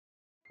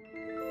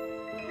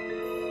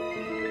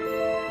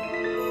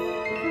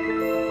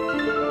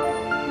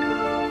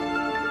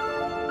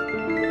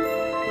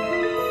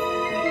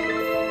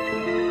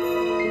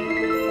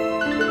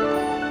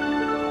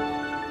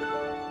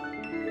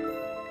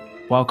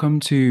Welcome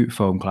to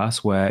Film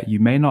Class, where you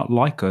may not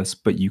like us,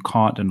 but you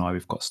can't deny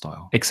we've got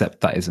style. Except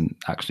that isn't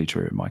actually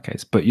true in my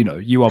case. But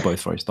you are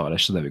both very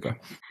stylish, so there we go.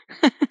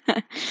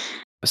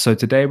 So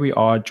today we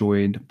are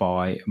joined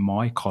by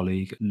my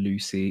colleague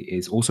Lucy,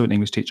 is also an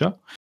English teacher.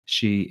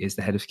 She is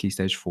the head of Key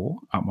Stage 4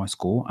 at my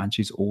school, and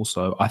she's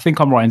also, I think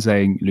I'm right in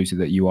saying, Lucy,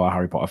 that you are a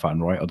Harry Potter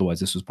fan, right? Otherwise,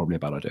 this was probably a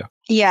bad idea.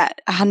 Yeah,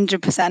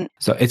 100%.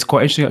 So it's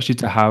quite interesting actually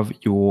to have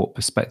your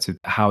perspective.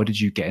 How did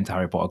you get into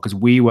Harry Potter? Because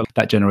we were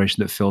that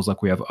generation that feels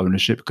like we have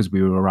ownership because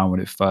we were around when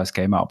it first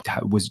came out.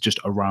 Was it just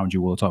around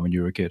you all the time when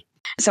you were a kid?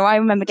 So I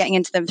remember getting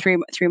into them through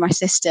my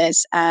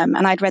sisters, and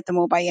I'd read them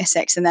all by year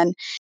 6, and then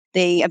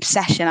the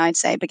obsession, I'd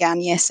say,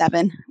 began year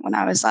 7 when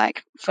I was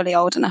like fully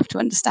old enough to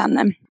understand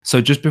them.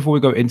 So just before we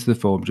go into the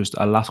film, just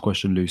a last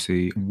question,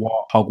 Lucy.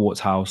 What Hogwarts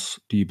house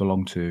do you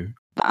belong to?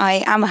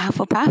 I am a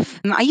Hufflepuff.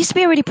 I used to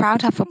be a really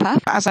proud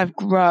Hufflepuff. As I've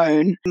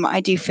grown,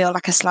 I do feel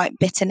like a slight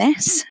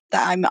bitterness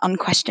that I'm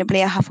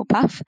unquestionably a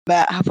Hufflepuff,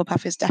 but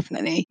Hufflepuff is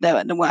definitely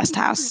the worst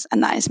house,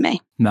 and that is me.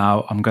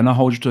 Now, I'm going to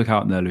hold you to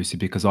account there, Lucy,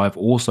 because I've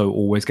also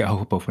always get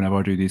Hufflepuff whenever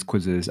I do these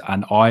quizzes,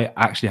 and I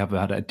actually have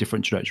had a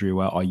different trajectory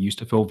where I used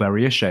to feel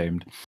very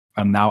ashamed,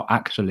 and now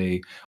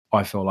actually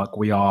I feel like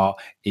we are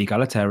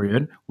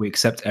egalitarian, we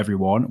accept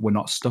everyone, we're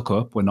not stuck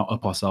up, we're not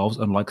up ourselves,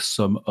 unlike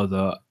some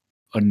other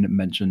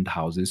unmentioned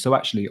houses. So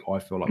actually, I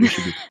feel like we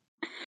should be.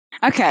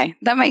 Okay,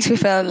 that makes me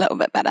feel a little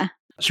bit better.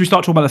 Should we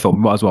start talking about the film?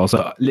 Might as well.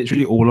 So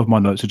literally all of my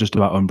notes are just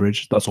about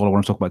Umbridge. That's all I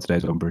want to talk about today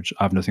is Umbridge.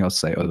 I have nothing else to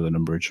say other than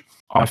Umbridge.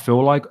 I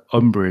feel like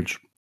Umbridge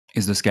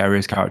is the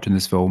scariest character in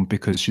this film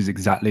because she's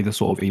exactly the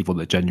sort of evil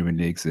that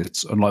genuinely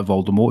exists. Unlike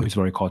Voldemort, who's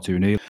very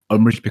cartoony,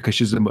 Umbridge, because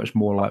she's a much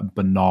more like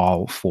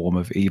banal form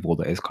of evil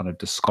that is kind of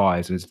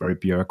disguised and is very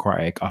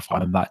bureaucratic, I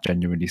find that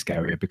genuinely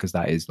scarier because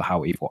that is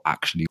how evil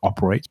actually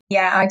operates.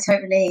 Yeah, I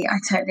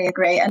totally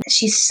agree. And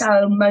she's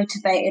so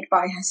motivated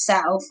by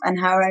herself and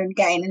her own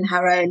gain and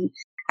her own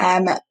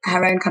kind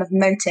of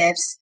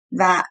motives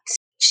that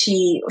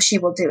she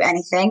will do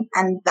anything,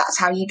 and that's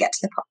how you get to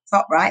the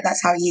top, right?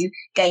 That's how you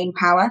gain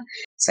power.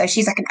 So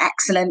she's like an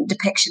excellent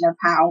depiction of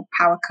how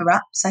power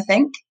corrupts, I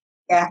think.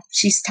 Yeah,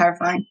 she's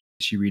terrifying.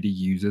 She really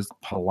uses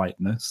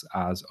politeness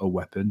as a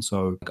weapon.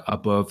 So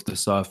above the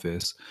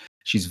surface,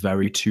 she's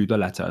very to the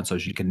letter, and so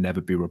she can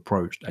never be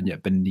reproached. And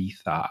yet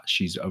beneath that,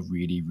 she's a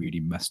really, really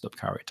messed up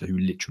character who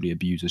literally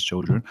abuses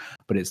children.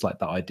 But it's like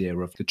the idea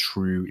of the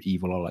true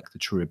evil or like the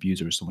true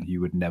abuser is someone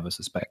you would never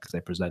suspect because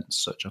they present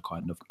such a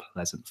kind of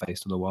pleasant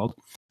face to the world.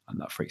 And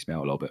that freaks me out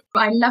a little bit.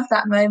 I love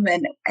that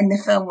moment in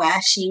the film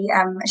where she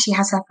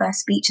has her first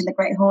speech in the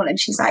Great Hall, and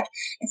she's like,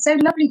 "It's so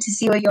lovely to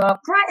see all your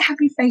bright,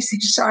 happy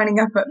faces shining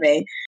up at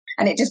me."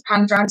 And it just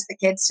pans around to the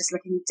kids just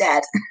looking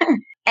dead.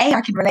 A,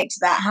 I can relate to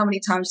that. How many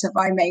times have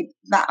I made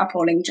that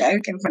appalling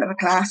joke in front of a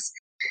class?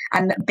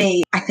 And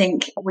B, I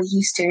think we're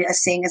used to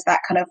seeing as that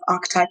kind of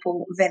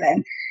archetypal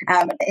villain.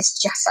 It's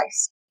just like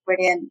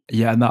brilliant.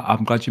 Yeah, and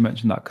I'm glad you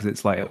mentioned that because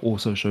it's like it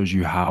also shows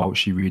you how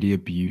she really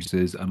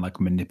abuses and like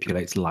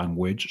manipulates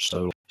language.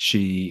 So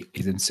she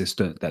is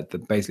insistent that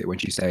basically when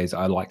she says,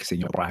 "I like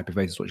seeing your bright happy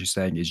faces," what she's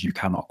saying is, "You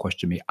cannot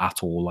question me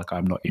at all. Like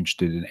I'm not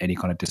interested in any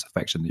kind of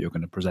disaffection that you're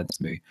going to present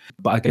to me."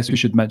 But I guess we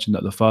should mention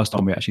that the first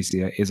time we actually see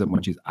her isn't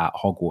when she's at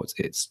Hogwarts;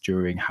 it's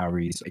during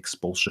Harry's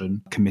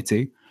expulsion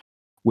committee,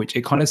 which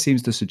it kind of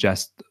seems to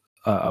suggest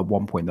at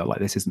one point that like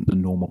this isn't the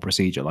normal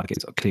procedure. Like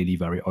it's clearly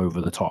very over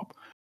the top.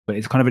 But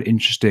it's kind of an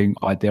interesting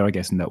idea, I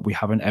guess, in that we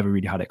haven't ever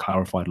really had it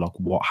clarified, like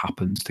what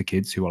happens to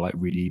kids who are like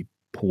really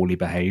poorly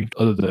behaved,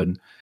 other than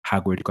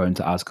Hagrid going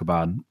to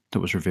Azkaban that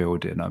was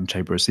revealed in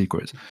Chamber of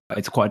Secrets.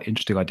 It's quite an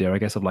interesting idea, I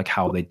guess, of like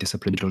how they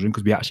discipline children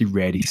because we actually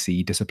rarely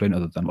see discipline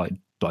other than like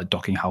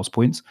docking house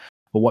points.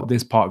 But what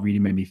this part really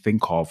made me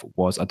think of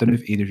was, I don't know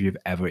if either of you have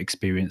ever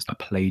experienced a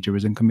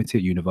plagiarism committee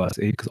at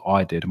university, because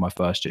I did in my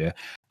first year,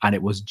 and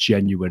it was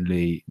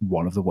genuinely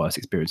one of the worst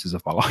experiences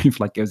of my life.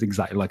 Like it was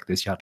exactly like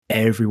this. You had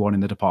everyone in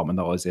the department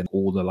that I was in,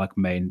 all the like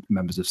main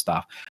members of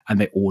staff, and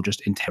they all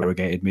just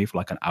interrogated me for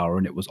like an hour,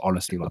 and it was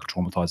honestly like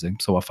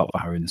traumatizing. So I felt for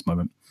Harry in this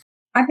moment.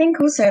 I think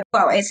also,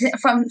 well, it's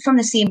from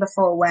the scene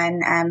before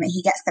when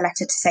he gets the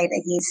letter to say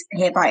that he's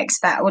hereby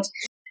expelled.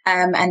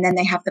 And then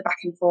they have the back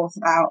and forth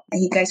about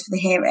he goes for the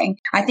hearing.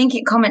 I think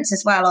it comments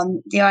as well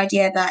on the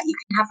idea that you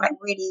can have like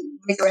really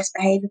rigorous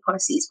behaviour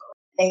policies.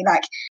 They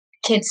like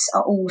kids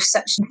are all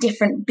such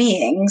different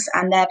beings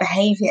and their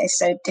behaviour is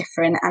so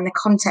different and the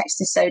context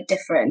is so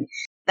different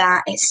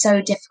that it's so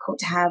difficult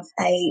to have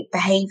a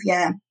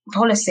behaviour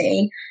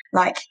policy.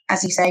 Like,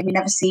 as you say, we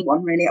never see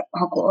one really at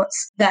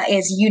Hogwarts that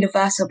is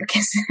universal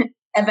because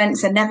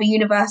events are never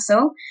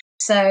universal.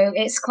 So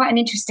it's quite an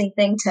interesting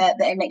thing that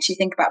it makes you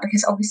think about,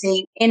 because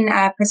obviously in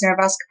Prisoner of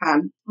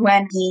Azkaban,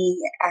 when he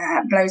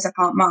blows up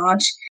Aunt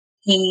Marge,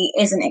 he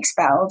isn't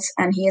expelled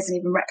and he isn't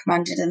even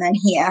reprimanded. And then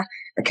here,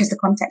 because the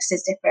context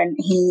is different,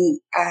 he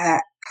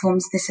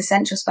performs this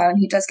essential spell and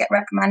he does get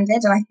reprimanded.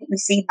 And I think we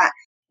see that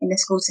in the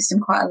school system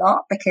quite a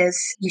lot because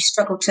you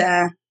struggle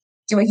to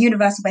do a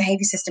universal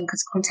behaviour system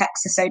because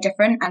context is so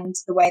different and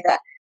the way that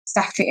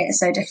staff treat it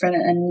so different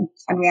and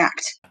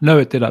react. No,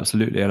 it did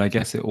absolutely, and I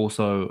guess it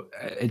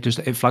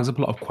flags up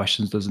a lot of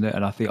questions, doesn't it?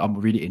 And I think I'm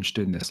really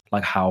interested in this,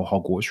 like how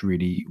Hogwarts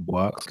really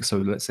works. So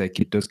let's say a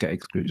kid does get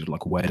excluded,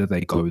 like where do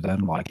they go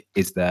then? Like,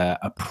 is there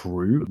a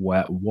proof?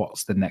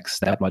 What's the next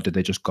step? Like, do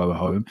they just go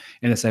home?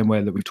 In the same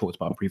way that we've talked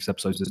about in previous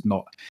episodes, it's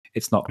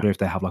not clear if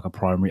they have like a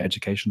primary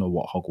education or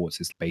what Hogwarts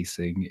is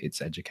basing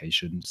its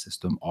education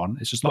system on.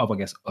 It's just a lot of, I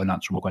guess,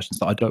 unanswerable questions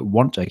that I don't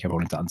want J.K.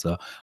 Rowling to answer,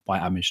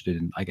 but I'm interested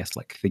in, I guess,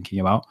 like thinking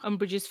about.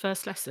 Umbridge's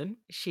first lesson,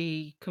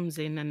 she comes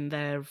in and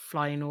they're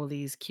flying all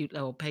these cute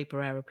little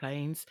paper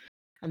aeroplanes,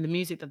 and the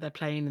music that they're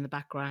playing in the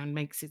background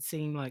makes it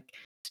seem like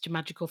such a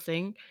magical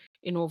thing.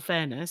 In all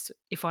fairness,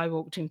 if I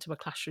walked into a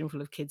classroom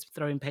full of kids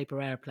throwing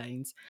paper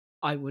airplanes,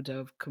 I would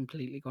have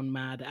completely gone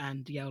mad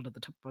and yelled at the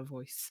top of my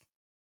voice.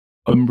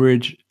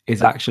 Umbridge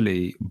is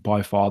actually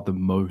by far the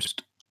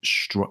most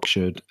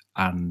structured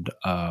and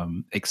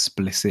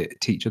explicit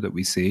teacher that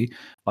we see.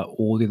 Like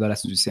all the other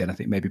lessons we see, and I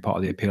think maybe part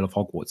of the appeal of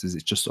Hogwarts is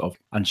it's just sort of,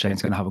 and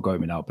Shane's going to have a go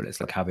at me now, but it's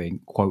like having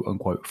quote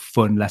unquote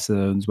fun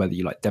lessons, whether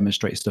you like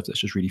demonstrate stuff that's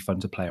just really fun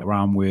to play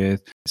around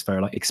with. It's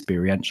very like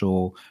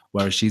experiential,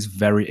 whereas she's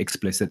very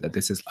explicit that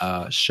this is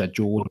a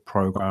scheduled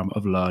program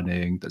of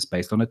learning that's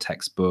based on a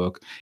textbook.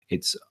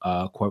 It's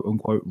quote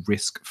unquote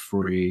risk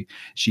free.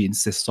 She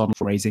insists on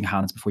raising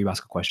hands before you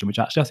ask a question, which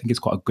actually I think is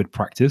quite a good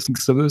practice.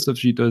 Some of the stuff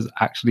she does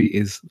actually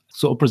is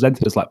sort of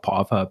presented as like part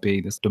of her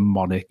being this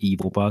demonic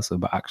evil person,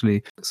 but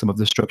actually some of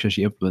the structure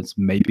she implements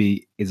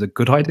maybe is a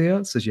good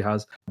idea. So she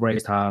has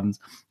raised hands.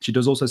 She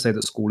does also say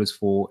that school is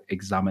for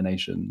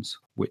examinations,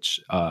 which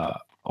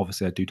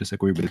obviously I do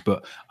disagree with,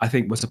 but I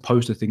think we're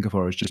supposed to think of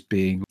her as just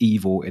being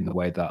evil in the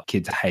way that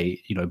kids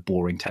hate,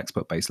 boring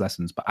textbook based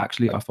lessons. But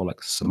actually, I feel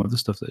like some of the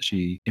stuff that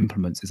she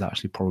implements is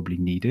actually probably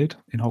needed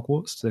in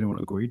Hogwarts. Does anyone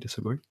agree,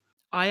 disagree?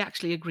 I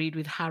actually agreed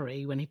with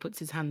Harry when he puts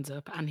his hands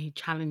up and he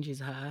challenges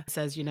her,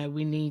 says,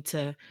 we need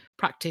to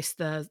practice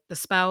the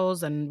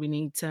spells and we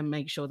need to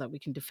make sure that we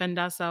can defend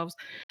ourselves.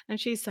 And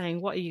she's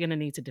saying, what are you going to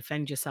need to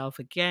defend yourself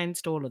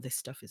against? All of this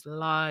stuff is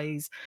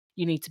lies.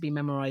 You need to be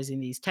memorizing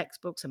these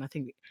textbooks. And I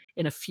think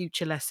in a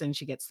future lesson,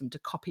 she gets them to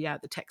copy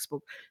out the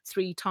textbook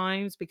 3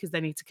 times because they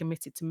need to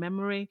commit it to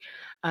memory.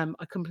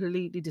 I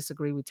completely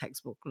disagree with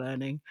textbook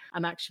learning.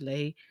 And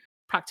actually,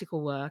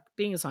 practical work,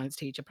 being a science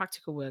teacher,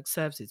 practical work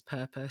serves its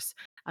purpose.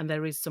 And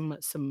there is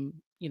some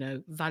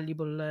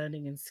valuable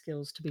learning and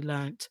skills to be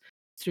learnt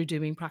through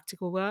doing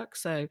practical work.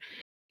 So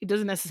it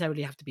doesn't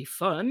necessarily have to be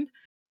fun,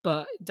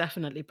 but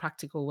definitely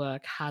practical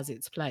work has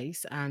its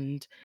place,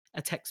 and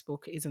a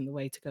textbook isn't the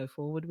way to go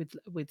forward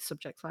with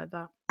subjects like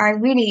that. I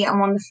really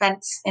am on the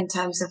fence in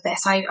terms of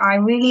this. I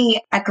really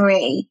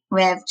agree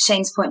with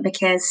Shane's point,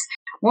 because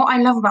what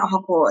I love about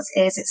Hogwarts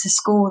is it's a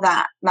school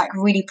that like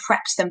really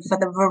preps them for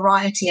the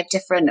variety of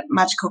different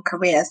magical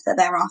careers that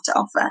there are to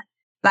offer.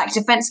 Like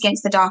Defense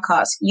Against the Dark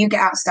Arts, you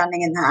get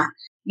outstanding in that.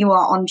 You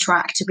are on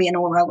track to be an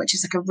Auror, which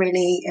is like a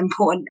really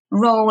important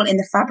role in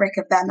the fabric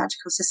of their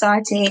magical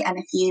society. And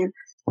if you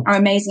are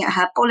amazing at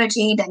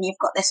herbology, then you've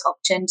got this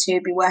option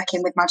to be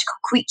working with magical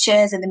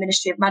creatures in the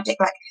Ministry of Magic.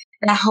 Like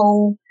their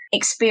whole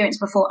experience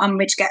before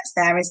Umbridge gets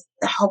there is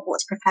the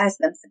Hogwarts prepares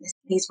them for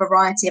these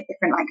variety of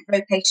different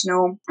like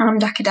vocational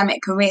and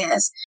academic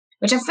careers,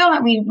 which I feel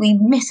like we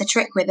miss a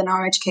trick with in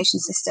our education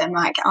system.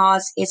 Like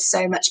ours is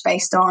so much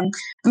based on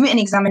written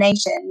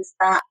examinations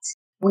that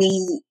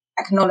we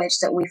acknowledge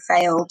that we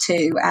fail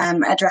to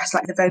address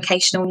like the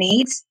vocational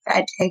needs for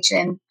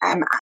education at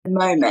the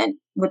moment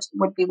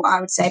would be what I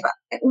would say. But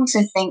I also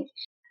think,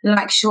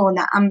 like Sean,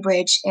 that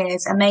Umbridge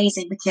is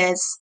amazing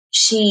because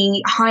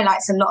she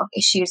highlights a lot of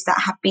issues that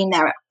have been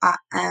there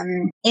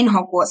in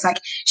Hogwarts. Like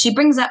she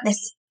brings up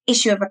this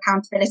issue of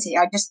accountability.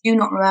 I just do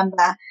not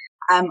remember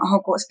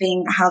Hogwarts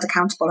being held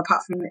accountable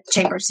apart from the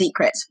Chamber of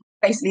Secrets,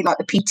 basically like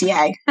the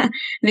PTA,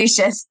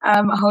 Lucius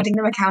holding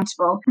them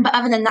accountable. But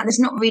other than that, there's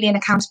not really an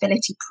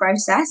accountability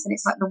process, and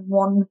it's like the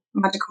one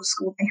magical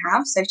school they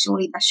have. So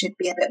surely there should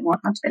be a bit more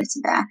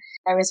accountability there.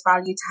 There is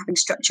value to having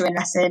structure in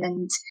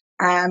lesson,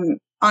 and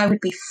I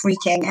would be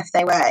freaking if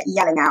they were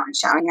yelling out and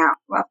shouting out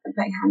rather than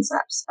putting hands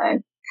up. So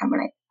can't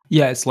relate.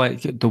 Yeah, it's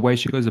like the way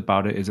she goes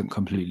about it isn't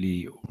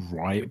completely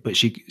right, but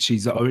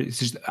she's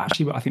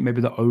actually I think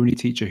maybe the only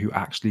teacher who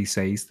actually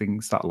says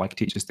things that like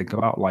teachers think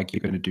about, like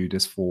you're going to do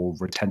this for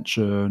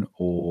retention,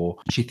 or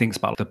she thinks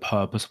about the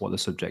purpose, what the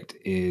subject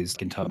is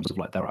in terms of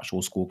like their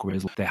actual school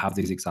careers. They have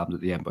these exams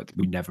at the end, but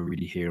we never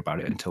really hear about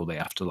it until they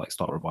have to like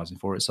start revising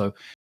for it. So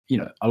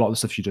a lot of the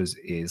stuff she does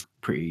is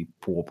pretty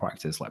poor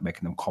practice, like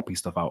making them copy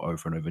stuff out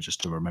over and over just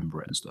to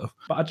remember it and stuff.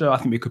 But I don't know, I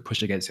think we could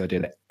push against the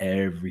idea that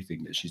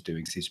everything that she's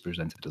doing seems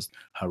presented as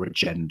her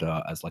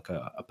agenda, as like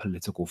a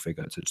political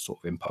figure to sort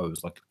of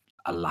impose like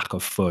a lack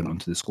of fun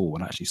onto the school.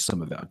 And actually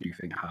some of it I do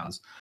think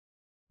has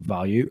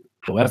value.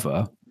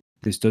 However,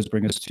 this does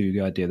bring us to the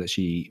idea that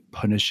she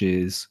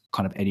punishes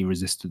kind of any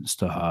resistance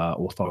to her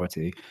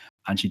authority.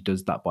 And she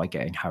does that by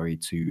getting Harry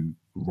to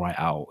write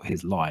out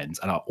his lines.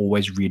 And I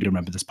always really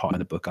remember this part in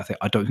the book.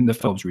 I don't think the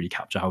films really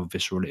capture how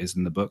visceral it is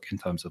in the book in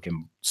terms of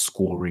him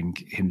scoring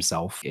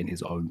himself in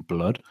his own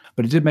blood.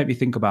 But it did make me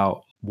think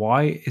about,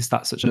 why is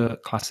that such a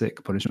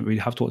classic punishment? We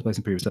have talked about this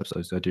in previous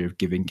episodes, the idea of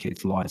giving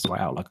kids lines to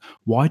write out. Like,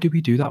 why do we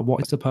do that?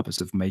 What is the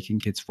purpose of making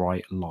kids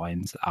write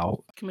lines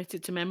out?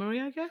 Committed to memory,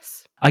 I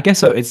guess. I guess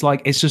so. It's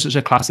like, it's just such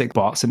a classic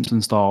Bart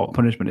Simpson style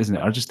punishment, isn't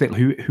it? I just think,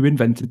 who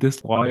invented this?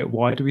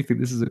 Why do we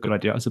think this is a good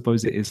idea? I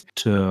suppose it is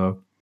to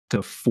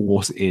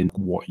force in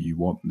what you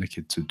want the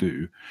kid to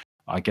do.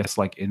 I guess,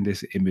 like, in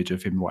this image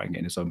of him writing it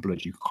in his own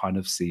blood, you kind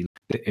of see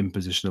the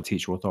imposition of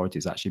teacher authority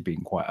as actually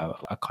being quite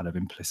a kind of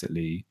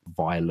implicitly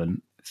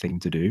violent thing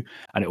to do.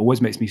 And it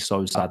always makes me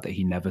so sad that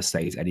he never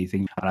says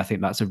anything. And I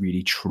think that's a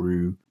really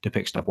true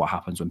depiction of what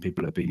happens when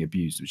people are being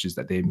abused, which is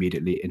that they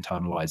immediately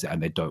internalize it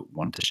and they don't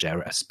want to share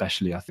it.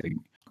 Especially, I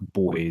think,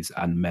 boys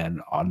and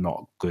men are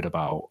not good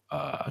about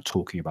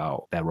talking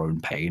about their own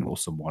pain or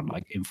someone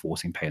like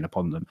enforcing pain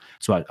upon them.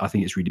 So I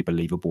think it's really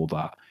believable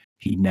that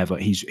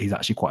he's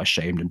actually quite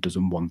ashamed and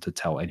doesn't want to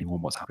tell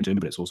anyone what's happened to him,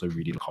 but it's also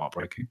really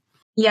heartbreaking.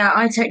 Yeah,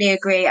 I totally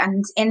agree.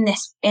 And in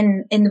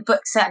the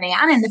book, certainly,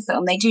 and in the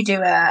film, they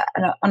do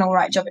an all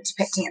right job at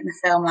depicting it in the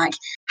film. Like,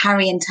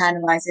 Harry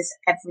internalizes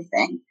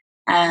everything.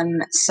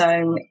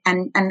 So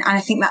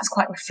I think that's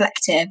quite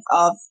reflective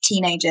of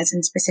teenagers,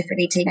 and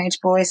specifically teenage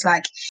boys.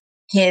 Like,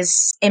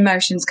 his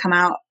emotions come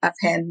out of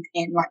him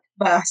in like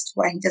bursts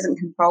where he doesn't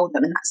control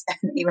them, and that's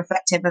definitely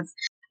reflective of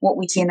what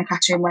we see in the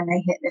classroom when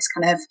they hit this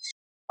kind of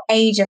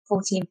age of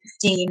 14,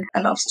 15.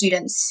 A lot of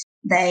students,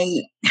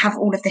 they have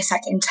all of this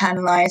like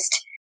internalized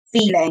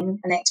feeling,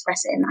 and they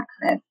express it in that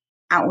kind of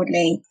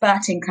outwardly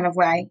burting kind of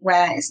way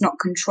where it's not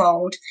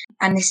controlled.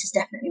 And this is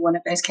definitely one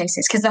of those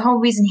cases, because the whole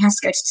reason he has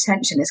to go to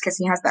detention is because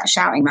he has that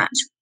shouting match,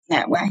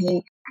 where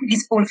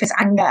all of his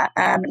anger,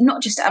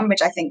 not just at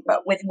Umbridge, I think,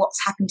 but with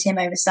what's happened to him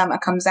over summer,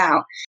 comes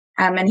out,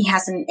 and he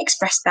hasn't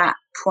expressed that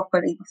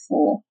properly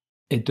before.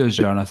 It does,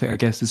 Joe, and I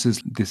guess this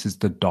is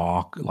the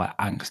dark, like,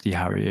 angsty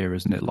Harry here,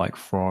 isn't it? Like,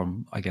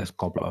 from, I guess,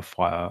 Goblet of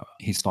Fire,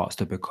 he starts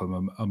to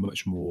become a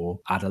much more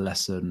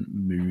adolescent,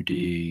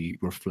 moody,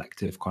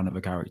 reflective kind of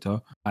a character.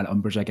 And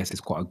Umbridge, I guess, is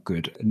quite a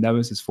good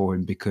nemesis for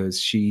him because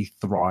she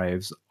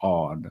thrives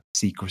on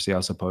secrecy,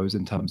 I suppose,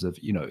 in terms of,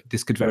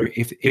 this could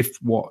if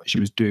what she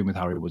was doing with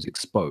Harry was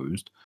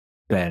exposed,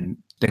 then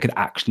there could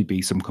actually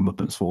be some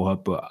comeuppance for her.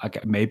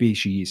 But maybe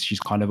she's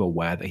kind of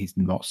aware that he's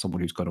not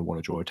someone who's going to want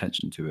to draw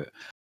attention to it.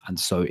 And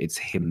so it's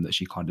him that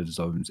she kind of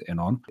zones in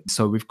on.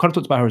 So we've kind of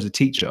talked about her as a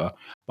teacher,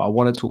 but I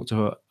want to talk to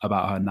her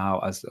about her now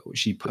as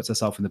she puts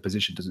herself in the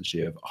position, doesn't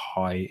she, of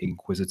High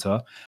Inquisitor.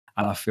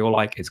 And I feel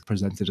like it's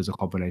presented as a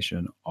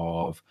combination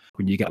of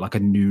when you get like a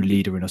new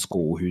leader in a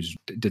school who's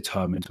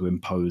determined to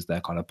impose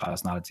their kind of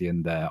personality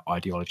and their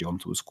ideology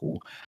onto a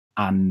school,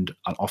 and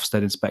an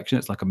Ofsted inspection.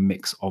 It's like a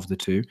mix of the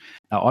two.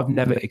 Now, I've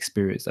never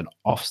experienced an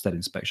Ofsted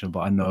inspection, but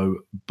I know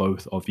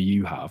both of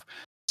you have.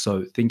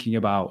 So thinking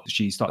about,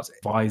 she starts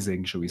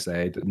advising, shall we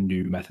say, that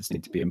new methods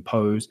need to be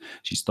imposed.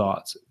 She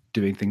starts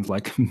doing things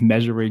like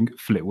measuring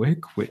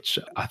Flitwick, which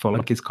I feel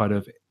like is kind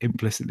of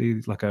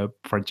implicitly like a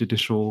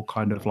prejudicial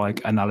kind of like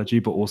analogy,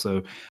 but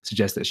also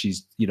suggests that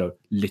she's,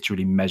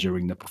 literally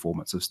measuring the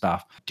performance of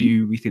staff.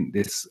 Do we think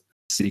this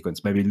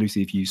sequence, maybe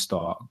Lucy, if you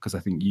start, because I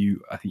think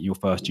your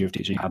first year of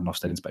teaching had an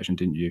Ofsted inspection,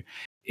 didn't you?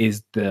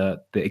 Is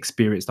the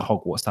experience the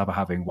Hogwarts staff are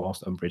having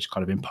whilst Umbridge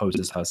kind of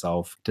imposes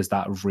herself, does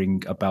that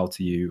ring a bell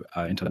to you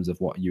in terms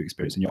of what you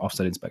experienced in your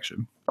Ofsted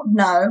inspection?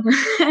 No.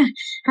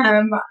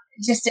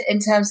 Just in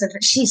terms of,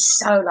 she's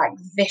so like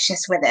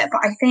vicious with it,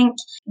 but I think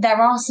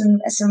there are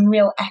some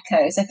real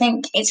echoes. I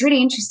think it's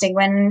really interesting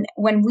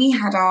when we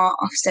had our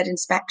Ofsted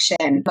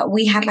inspection, but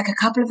we had like a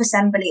couple of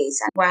assemblies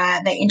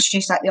where they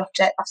introduced like the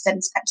Ofsted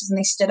inspectors, and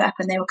they stood up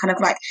and they were kind of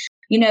like,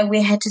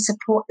 we're here to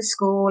support the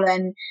school,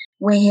 and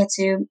we're here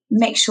to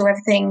make sure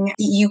everything,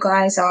 you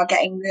guys are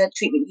getting the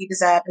treatment you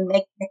deserve. And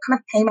they kind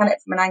of came at it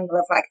from an angle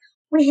of like,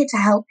 we're here to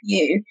help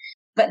you.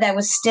 But there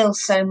was still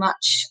so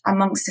much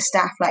amongst the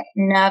staff, like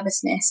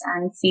nervousness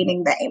and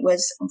feeling that it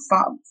was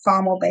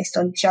far more based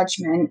on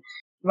judgment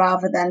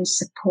rather than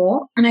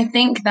support. And I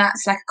think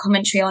that's like a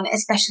commentary on,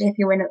 especially if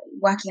you're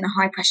working in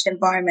a high pressured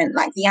environment,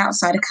 like the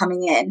outsider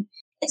coming in,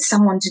 it's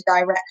someone to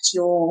direct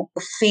your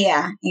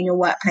fear in your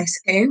workplace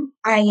too.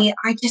 I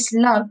just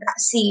love that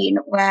scene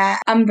where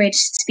Umbridge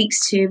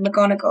speaks to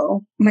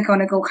McGonagall.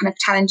 McGonagall kind of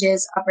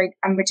challenges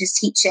Umbridge's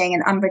teaching,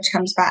 and Umbridge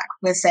comes back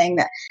with saying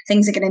that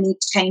things are going to need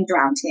to change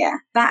around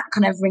here. That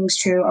kind of rings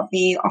true of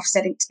the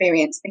Ofsted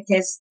experience,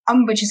 because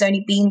Umbridge has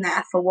only been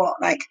there for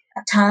a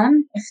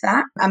term, if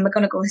that, and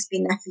McGonagall has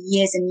been there for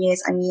years and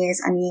years and years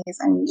and years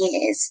and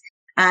years.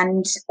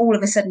 And all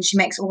of a sudden she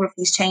makes all of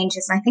these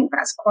changes. And I think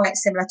that's quite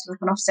similar to like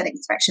an Ofsted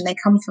inspection. They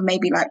come for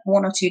maybe like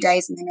 1 or 2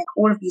 days and they make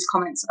all of these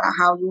comments about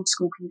how your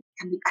school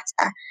can be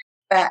better.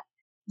 But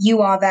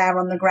you are there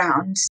on the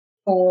ground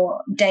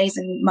for days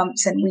and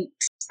months and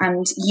weeks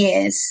and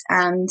years.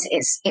 And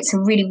it's a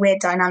really weird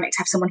dynamic to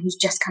have someone who's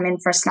just come in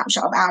for a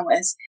snapshot of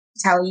hours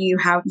to tell you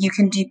how you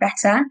can do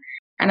better.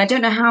 And I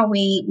don't know how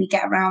we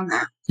get around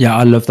that. Yeah,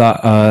 I love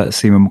that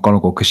scene with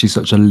McGonagall because she's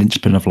such a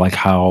linchpin of like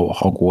how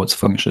Hogwarts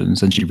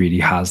functions, and she really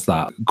has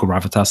that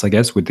gravitas, I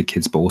guess, with the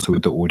kids, but also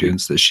with the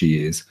audience that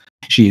she is.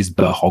 She is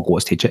the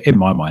Hogwarts teacher, in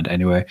my mind,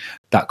 anyway.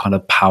 That kind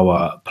of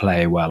power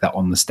play where they're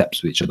on the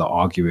steps with each other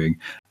arguing,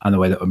 and the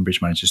way that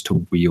Umbridge manages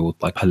to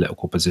wield like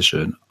political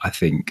position, I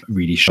think,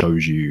 really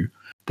shows you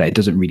that it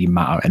doesn't really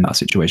matter in that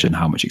situation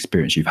how much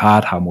experience you've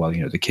had, how well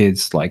you know the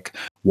kids, like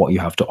what you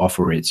have to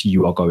offer. It's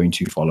you are going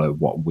to follow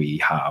what we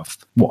have,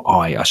 what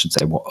I should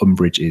say, what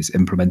Umbridge is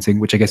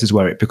implementing, which I guess is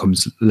where it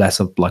becomes less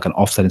of like an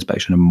Ofsted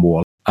inspection and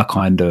more a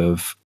kind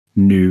of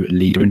new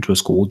leader into a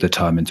school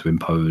determined to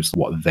impose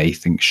what they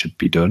think should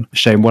be done.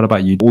 Shane, what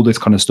about you? All this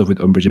kind of stuff with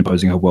Umbridge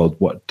imposing her world,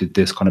 what did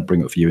this kind of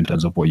bring up for you in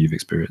terms of what you've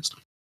experienced?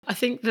 I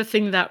think the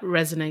thing that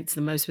resonates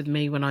the most with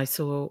me when I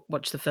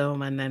watched the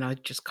film, and then I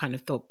just kind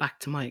of thought back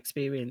to my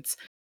experience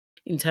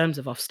in terms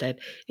of Ofsted,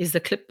 is the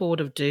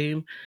clipboard of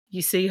doom.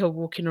 You see her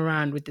walking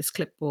around with this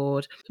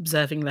clipboard,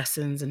 observing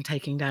lessons and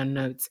taking down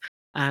notes,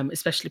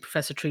 especially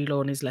Professor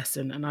Trelawney's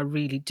lesson. And I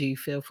really do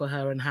feel for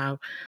her and how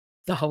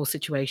the whole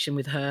situation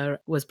with her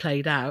was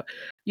played out.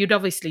 You'd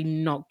obviously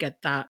not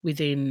get that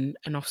within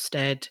an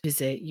Ofsted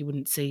visit. You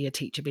wouldn't see a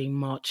teacher being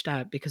marched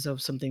out because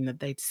of something that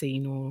they'd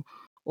seen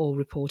or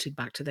reported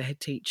back to the head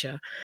teacher.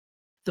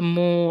 The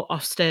more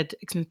Ofsted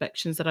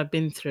inspections that I've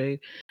been through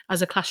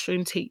as a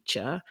classroom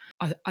teacher,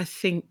 I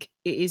think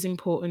it is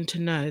important to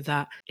know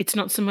that it's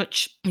not so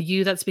much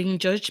you that's being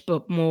judged,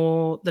 but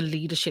more the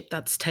leadership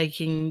that's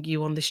taking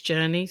you on this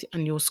journey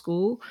and your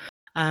school.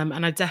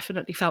 And I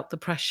definitely felt the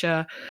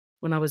pressure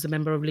when I was a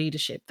member of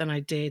leadership than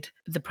I did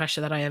the pressure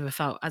that I ever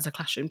felt as a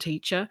classroom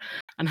teacher.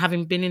 And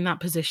having been in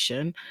that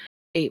position,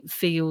 it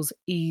feels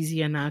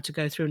easier now to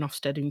go through an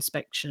Ofsted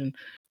inspection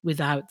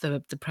without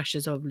the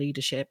pressures of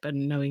leadership,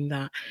 and knowing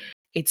that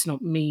it's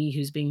not me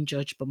who's being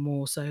judged, but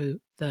more so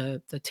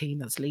the team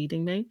that's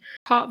leading me.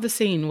 Part of the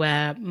scene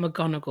where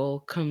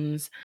McGonagall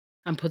comes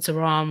and puts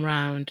her arm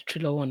around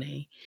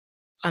Trelawney,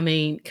 I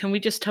mean, can we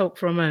just talk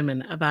for a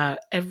moment about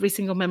every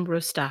single member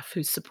of staff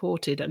who's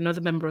supported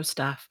another member of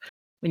staff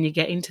when you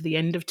get into the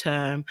end of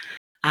term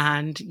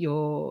and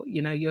you're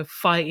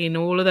fighting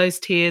all of those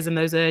tears and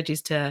those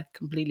urges to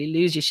completely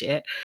lose your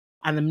shit,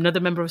 and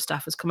another member of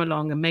staff has come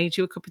along and made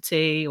you a cup of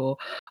tea or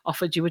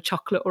offered you a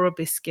chocolate or a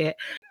biscuit,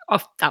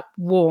 of that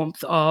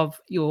warmth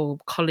of your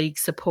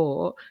colleagues'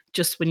 support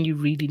just when you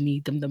really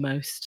need them the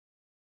most.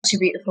 Such a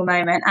beautiful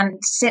moment, and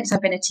since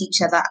I've been a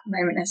teacher, that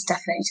moment has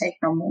definitely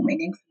taken on more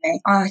meaning for me.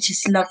 I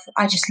just love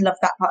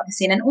that part of the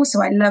scene, and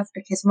also I love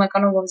because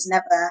McGonagall was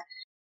never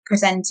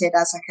presented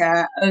as like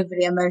a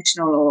overly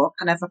emotional or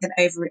kind of like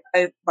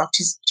an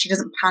she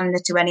doesn't pander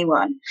to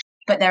anyone,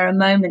 but there are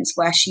moments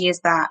where she is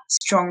that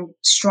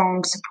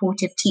strong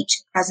supportive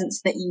teacher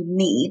presence that you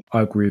need.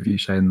 I agree with you,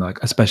 Shane, like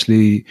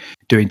especially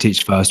doing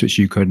Teach First, which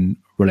you can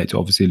relate to,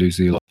 obviously,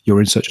 Lucy. Like, you're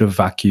in such a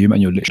vacuum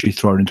and you're literally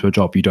thrown into a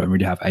job you don't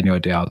really have any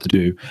idea how to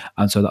do.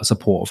 And so that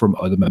support from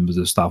other members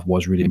of staff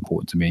was really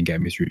important to me in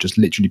getting me through. Just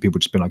literally people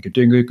just being like, you're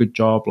doing a good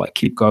job, like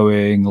keep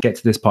going, get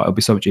to this part, it'll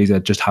be so much easier.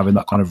 Just having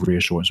that kind of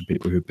reassurance from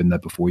people who've been there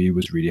before you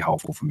was really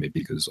helpful for me,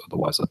 because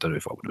otherwise I don't know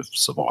if I would have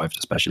survived,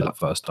 especially that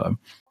first time.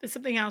 There's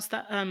something else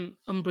that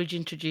Umbridge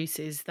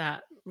introduces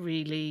that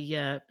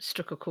really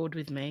struck a chord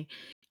with me.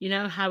 You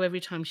know how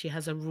every time she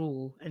has a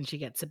rule and she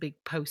gets a big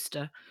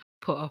poster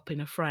put up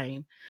in a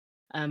frame,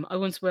 I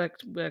once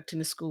worked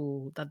in a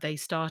school that they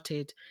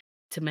started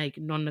to make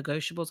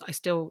non-negotiables. I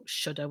still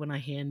shudder when I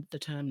hear the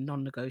term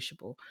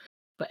non-negotiable.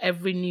 But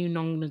every new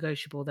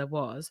non-negotiable there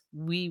was,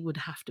 we would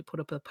have to put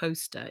up a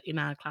poster in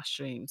our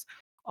classrooms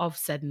of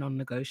said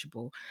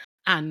non-negotiable,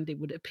 and it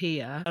would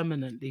appear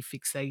permanently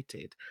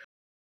fixated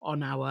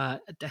on our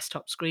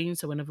desktop screen.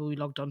 So whenever we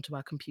logged onto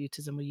our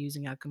computers and we're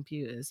using our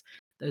computers,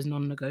 those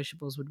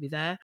non-negotiables would be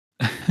there.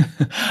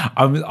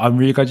 I'm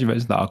really glad you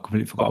mentioned that. I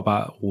completely forgot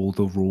about all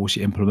the rules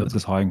she implements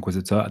as High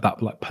Inquisitor,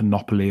 that like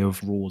panoply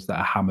of rules that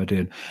are hammered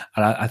in.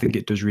 And I think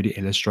it does really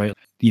illustrate,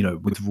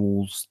 with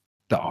rules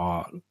that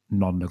are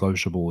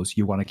non-negotiables,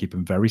 you want to keep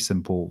them very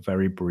simple,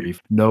 very brief.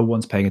 No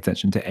one's paying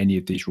attention to any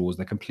of these rules.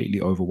 They're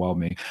completely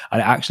overwhelming.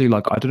 And actually,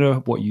 like, I don't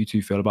know what you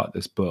two feel about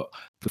this, but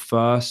the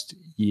first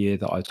year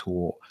that I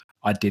taught,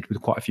 I did with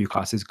quite a few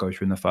classes go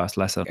through in the first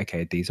lesson.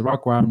 Okay, these are our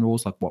ground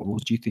rules. Like, what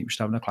rules do you think we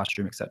should have in a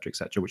classroom, etc.,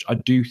 which I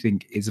do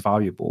think is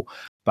valuable.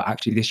 But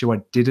actually, this year I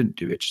didn't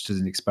do it just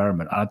as an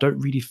experiment, and I don't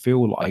really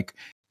feel like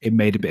it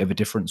made a bit of a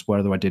difference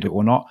whether I did it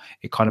or not.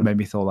 It kind of made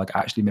me feel like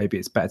actually maybe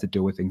it's better to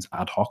deal with things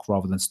ad hoc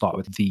rather than start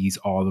with these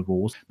are the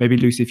rules. Maybe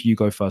Lucy, if you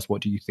go first,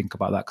 what do you think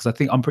about that?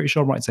 Because I'm pretty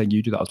sure I'm right in saying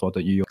you do that as well,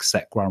 don't you? You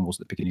set ground rules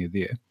at the beginning of the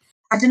year.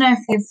 I don't know if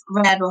you've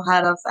read or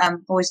heard of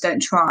Boys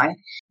Don't Try,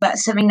 but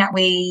something that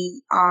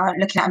we are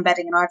looking at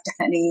embedding, and I've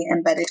definitely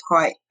embedded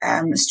quite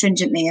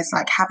stringently, is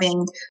like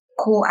having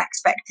core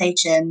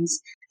expectations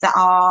that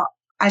are,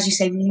 as you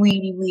say,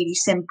 really, really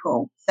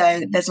simple.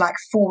 So there's like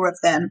 4 of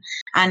them,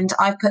 and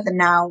I've put them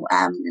now,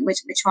 we're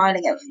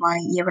trialing it with my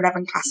year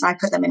 11 class, and I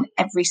put them in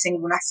every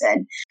single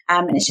lesson,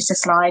 and it's just a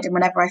slide, and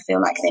whenever I feel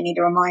like they need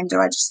a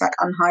reminder, I just like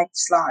unhide the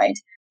slide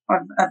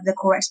of the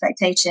core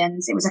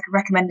expectations. It was like a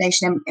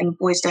recommendation in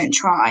Boys Don't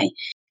Try.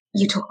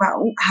 You talk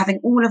about having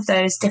all of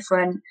those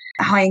different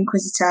High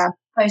Inquisitor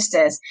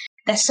posters.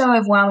 They're so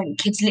overwhelming.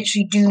 Kids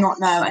literally do not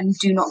know and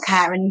do not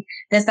care. And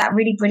there's that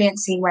really brilliant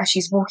scene where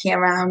she's walking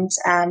around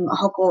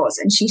Hogwarts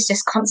and she's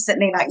just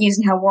constantly like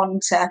using her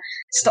wand to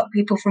stop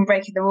people from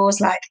breaking the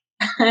rules, like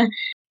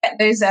get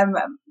those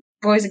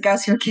boys and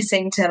girls who are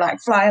kissing to like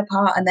fly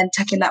apart and then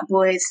tucking that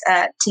boy's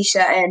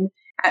shirt in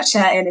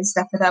and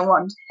stuff with her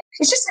wand.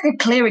 It's just like a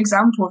clear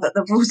example that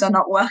the rules are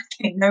not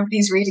working.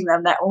 Nobody's reading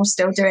them. They're all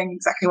still doing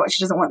exactly what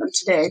she doesn't want them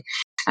to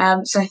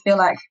do. So I feel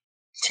like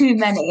too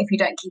many, if you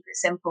don't keep it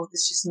simple,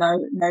 there's just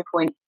no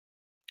point.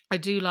 I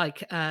do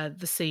like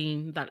the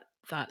scene that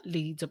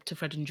leads up to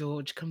Fred and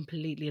George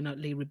completely and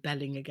utterly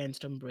rebelling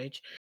against Umbridge.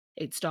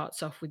 It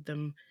starts off with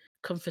them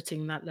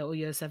comforting that little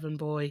year 7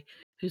 boy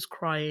who's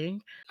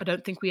crying. I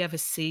don't think we ever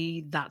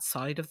see that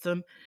side of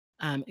them,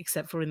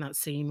 except for in that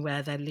scene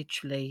where they're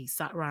literally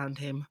sat around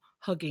him,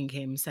 hugging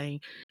him,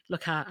 saying,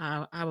 look,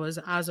 our ours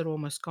are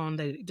almost gone.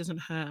 It doesn't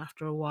hurt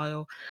after a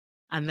while.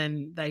 And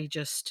then they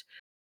just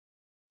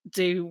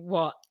do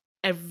what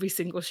every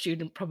single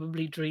student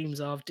probably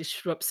dreams of,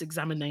 disrupts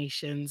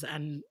examinations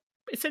and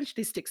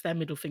essentially sticks their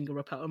middle finger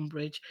up at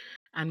Umbridge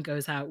and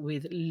goes out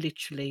with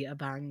literally a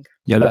bang.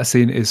 Yeah, that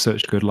scene is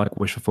such good like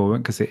wish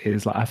fulfillment, because it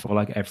is like, I feel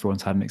like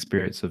everyone's had an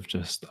experience of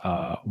just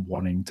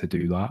wanting to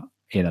do that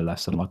in a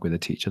lesson, like with a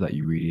teacher that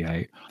you really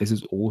hate. This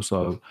is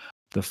also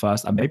the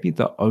first and maybe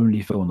the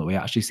only film that we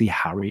actually see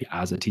Harry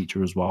as a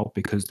teacher as well,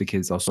 because the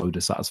kids are so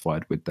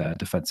dissatisfied with their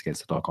Defense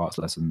Against the Dark Arts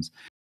lessons.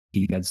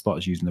 He then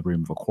starts using the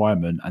Room of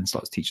Requirement and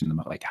starts teaching them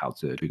like how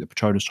to do the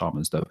Patronus charm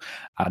and stuff.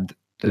 And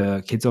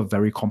the kids are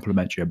very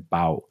complimentary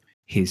about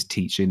his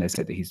teaching. They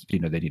said that he's, they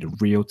need a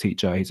real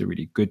teacher. He's a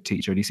really good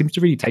teacher. And he seems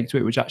to really take to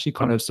it, which actually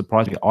kind of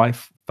surprised me. I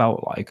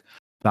felt like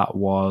that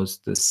was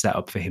the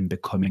setup for him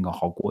becoming a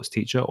Hogwarts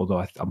teacher,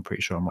 although I'm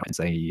pretty sure I'm right in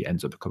saying he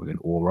ends up becoming an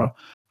Auror.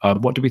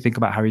 What do we think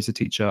about Harry as a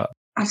teacher?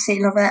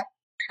 Absolutely love it.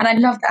 And I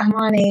love that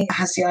Hermione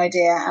has the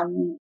idea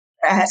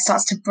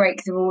starts to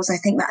break the rules. I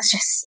think that's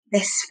just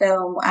this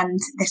film and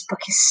this book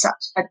is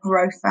such a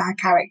growth for her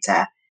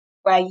character,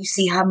 where you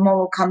see her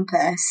moral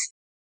compass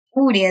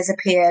already has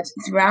appeared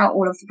throughout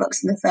all of the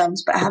books and the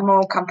films, but her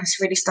moral compass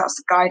really starts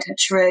to guide her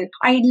through.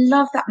 I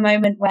love that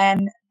moment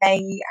when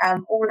they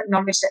all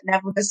acknowledge that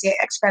Neville does the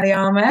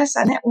Expelliarmus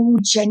and they're all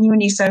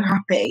genuinely so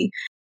happy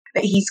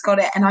that he's got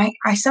it. And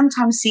I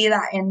sometimes see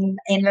that in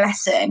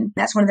lesson.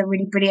 That's one of the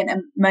really brilliant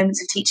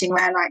moments of teaching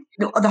where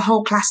like the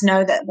whole class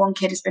know that one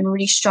kid has been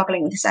really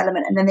struggling with this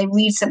element, and then they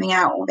read something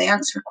out or they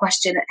answer a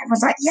question and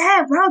everyone's like,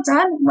 yeah,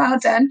 well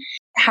done.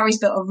 Harry's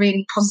built a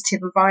really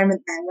positive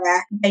environment there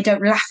where they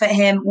don't laugh at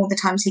him all the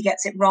times he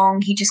gets it wrong.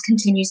 He just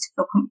continues to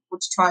feel comfortable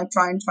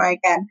to try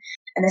again.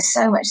 And there's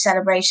so much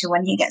celebration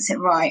when he gets it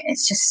right.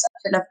 It's just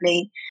such a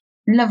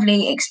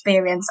lovely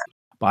experience.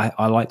 But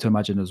I like to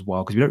imagine as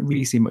well, because we don't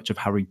really see much of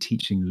Harry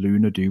teaching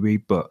Luna, do we?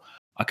 But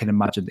I can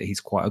imagine that he's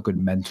quite a good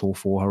mentor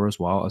for her as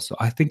well. So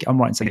I think I'm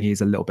right in saying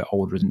he's a little bit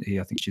older, isn't he?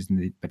 I think she's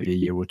maybe a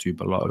year or two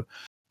below.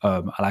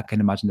 And I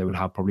can imagine they would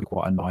have probably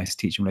quite a nice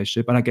teaching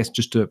relationship. And I guess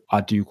I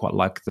do quite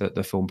like that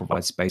the film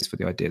provides space for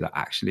the idea that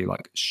actually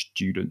like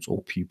students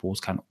or pupils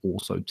can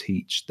also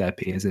teach their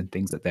peers in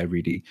things that they're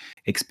really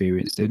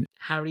experienced in.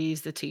 Harry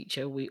is the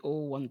teacher we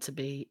all want to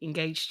be,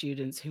 engaged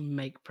students who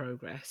make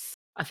progress.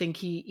 I think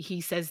he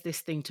says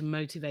this thing to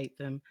motivate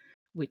them,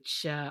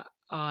 which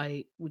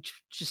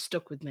just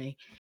stuck with me.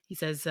 He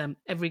says,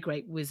 every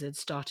great wizard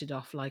started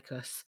off like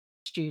us,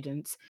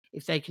 students.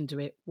 If they can do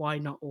it, why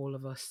not all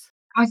of us?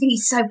 I think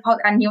he's so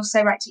and you're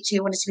so right, teacher.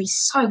 You wanted to be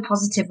so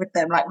positive with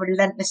them, like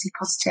relentlessly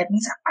positive. And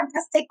he's like,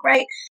 fantastic,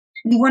 great.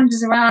 And he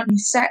wanders around and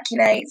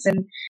circulates,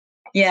 and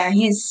yeah,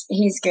 he's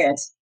good.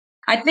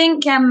 I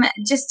think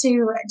just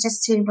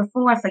to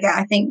before I forget,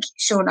 I think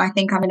Sean, I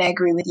think I'm going to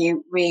agree with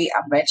you,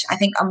 Umbridge. I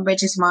think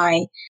Umbridge is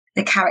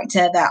the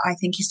character that I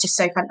think is just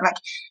so fun. Like,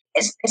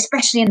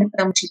 especially in the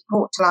film, she's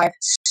brought to life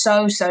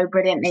so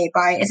brilliantly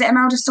by, is it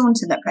Imelda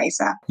Staunton that plays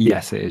her?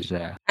 Yes, it is.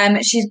 Yeah.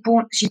 She's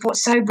brought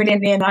so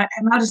brilliantly, and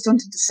Imelda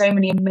Staunton does so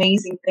many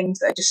amazing things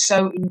that are just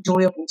so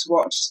enjoyable to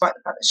watch, despite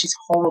the fact that she's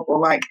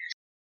horrible. Like,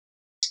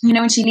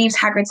 when she leaves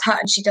Hagrid's hut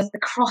and she does the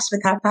cross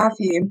with her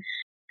perfume.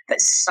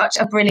 That's such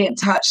a brilliant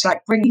touch,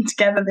 like bringing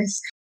together this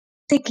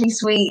sickly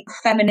sweet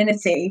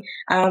femininity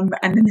and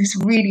then this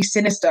really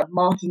sinister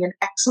marking an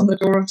X on the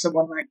door of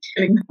someone, like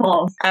killing them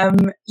off.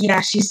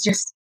 She's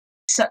just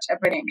such a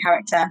brilliant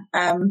character.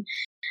 I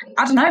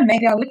don't know,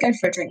 maybe I would go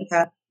for a drink with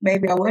her.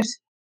 Maybe I would.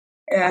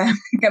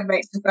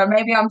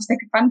 Maybe I'm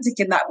sycophantic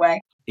in that way.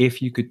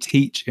 If you could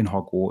teach in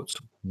Hogwarts,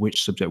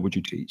 which subject would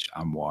you teach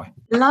and why?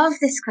 Love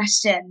this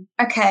question.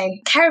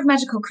 Okay, Care of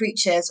Magical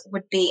Creatures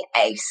would be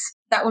ace.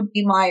 That would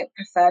be my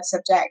preferred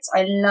subject.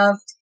 I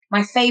loved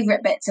my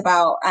favourite bits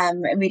about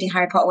reading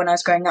Harry Potter when I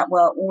was growing up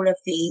were all of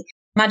the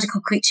magical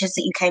creatures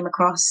that you came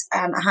across,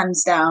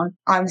 hands down.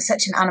 I'm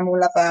such an animal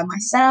lover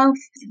myself.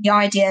 The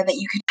idea that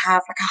you could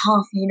have like a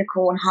half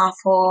unicorn, half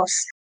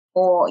horse,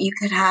 or you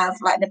could have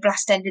like the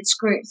blast-ended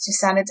screw. It just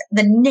sounded,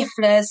 the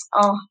nifflers,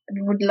 oh,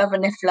 I would love a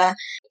niffler.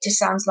 It just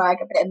sounds like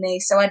a bit of me.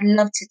 So I'd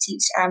love to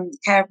teach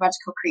Care of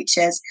Magical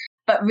Creatures.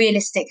 But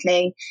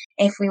realistically,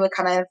 if we were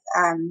kind of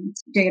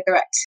doing a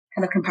direct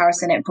kind of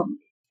comparison, it would probably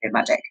be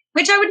Magic,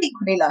 which I would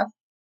equally love.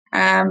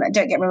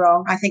 Don't get me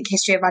wrong. I think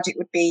History of Magic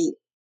would be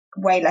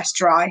way less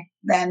dry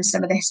than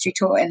some of the history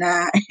taught in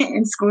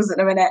in schools at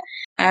the minute.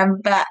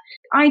 But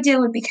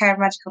ideal would be Care of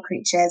Magical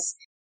Creatures.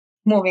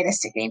 More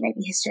realistically,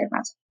 maybe History of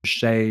Magic.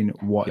 Shane,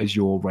 what is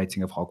your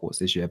rating of Hogwarts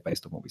this year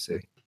based on what we see?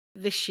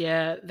 This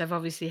year, they've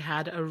obviously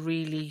had a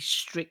really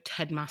strict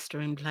headmaster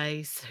in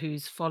place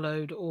who's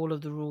followed all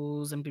of the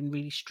rules and been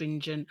really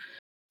stringent.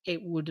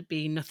 It would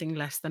be nothing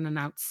less than an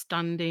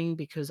outstanding,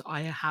 because I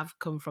have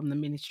come from the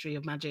Ministry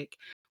of Magic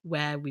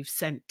where we've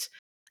sent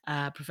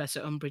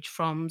Professor Umbridge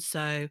from.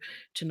 So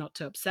not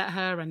to upset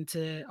her and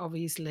to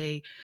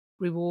obviously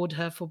reward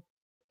her for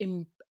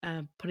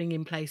putting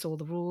in place all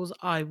the rules,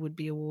 I would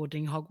be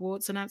awarding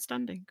Hogwarts an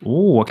outstanding.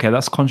 Oh, okay,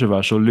 that's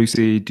controversial.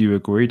 Lucy, do you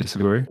agree,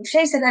 disagree?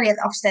 Shay said earlier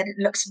that Ofsted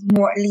looks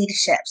more at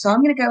leadership, so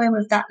I'm going to go in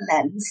with that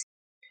lens.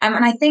 And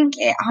I think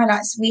it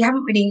highlights, we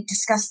haven't really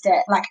discussed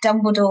it, like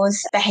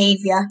Dumbledore's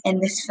behaviour in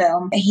this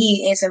film.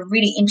 He is a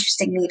really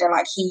interesting leader.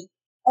 Like, he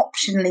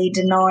optionally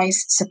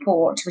denies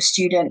support to a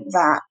student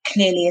that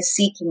clearly is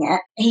seeking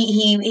it.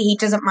 He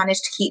doesn't manage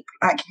to keep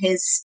like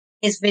his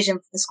vision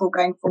for the school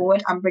going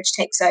forward. Umbridge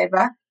takes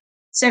over.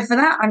 So for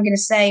that, I'm going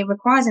to say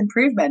requires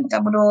improvement.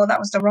 Dumbledore, that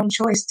was the wrong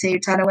choice to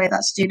turn away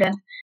that student.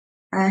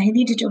 He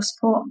needed your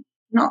support.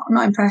 Not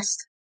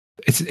impressed.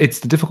 It's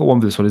the difficult one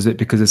for this one, is it?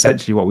 Because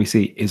essentially what we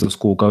see is a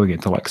school going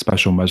into like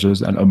special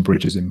measures, and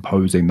Umbridge is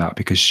imposing that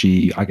because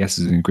she, I guess,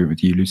 is in agreement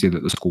with you, Lucy,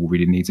 that the school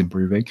really needs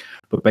improving.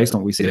 But based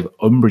on what we see of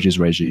Umbridge's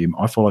regime,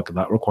 I feel like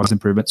that requires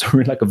improvement. So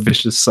we're in like a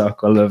vicious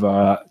circle of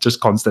just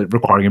constant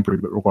requiring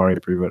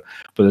improvement.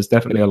 But there's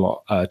definitely a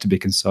lot to be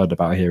concerned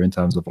about here in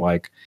terms of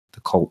like the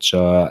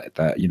culture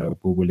that, you know,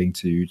 we're willing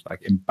to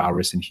like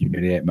embarrass and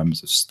humiliate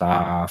members of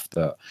staff,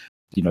 that,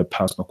 you know,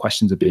 personal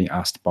questions are being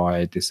asked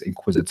by this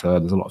inquisitor.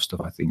 There's a lot of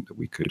stuff I think that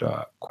we could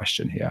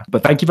question here.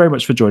 But thank you very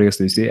much for joining us,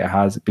 Lucy. It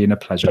has been a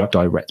pleasure.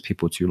 Direct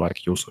people to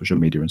like your social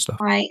media and stuff.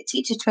 My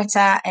teacher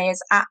Twitter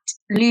is at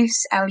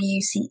Luce,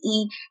 Luce,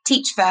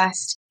 Teach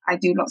First. I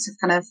do lots of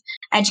kind of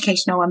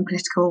educational and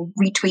political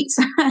retweets.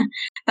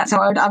 That's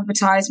how I would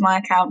advertise my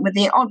account, with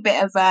the odd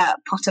bit of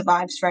Potter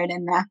vibes thrown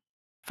in there.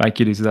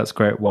 Thank you, Lucy. That's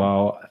great.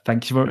 Well,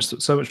 thank you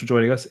so much for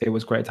joining us. It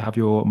was great to have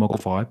your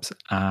Muggle vibes,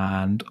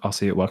 and I'll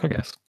see you at work, I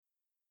guess.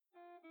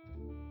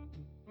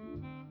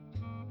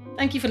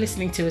 Thank you for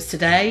listening to us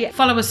today.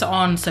 Follow us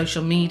on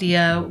social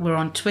media. We're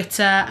on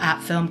Twitter at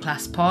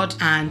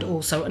FilmClassPod, and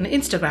also on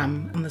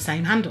Instagram on the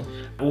same handle.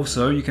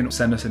 Also, you can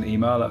send us an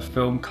email at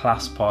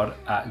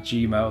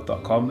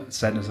filmclasspod@gmail.com.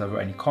 Send us over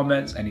any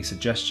comments, any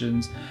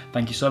suggestions.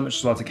 Thank you so much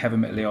as well to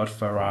Kevin McLeod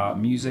for our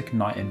music,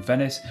 Night in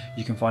Venice.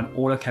 You can find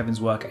all of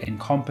Kevin's work at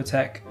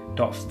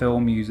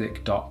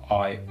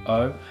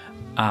incompetech.filmmusic.io,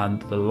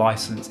 and the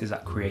license is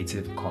at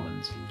Creative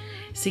Commons.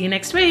 See you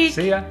next week.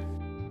 See ya.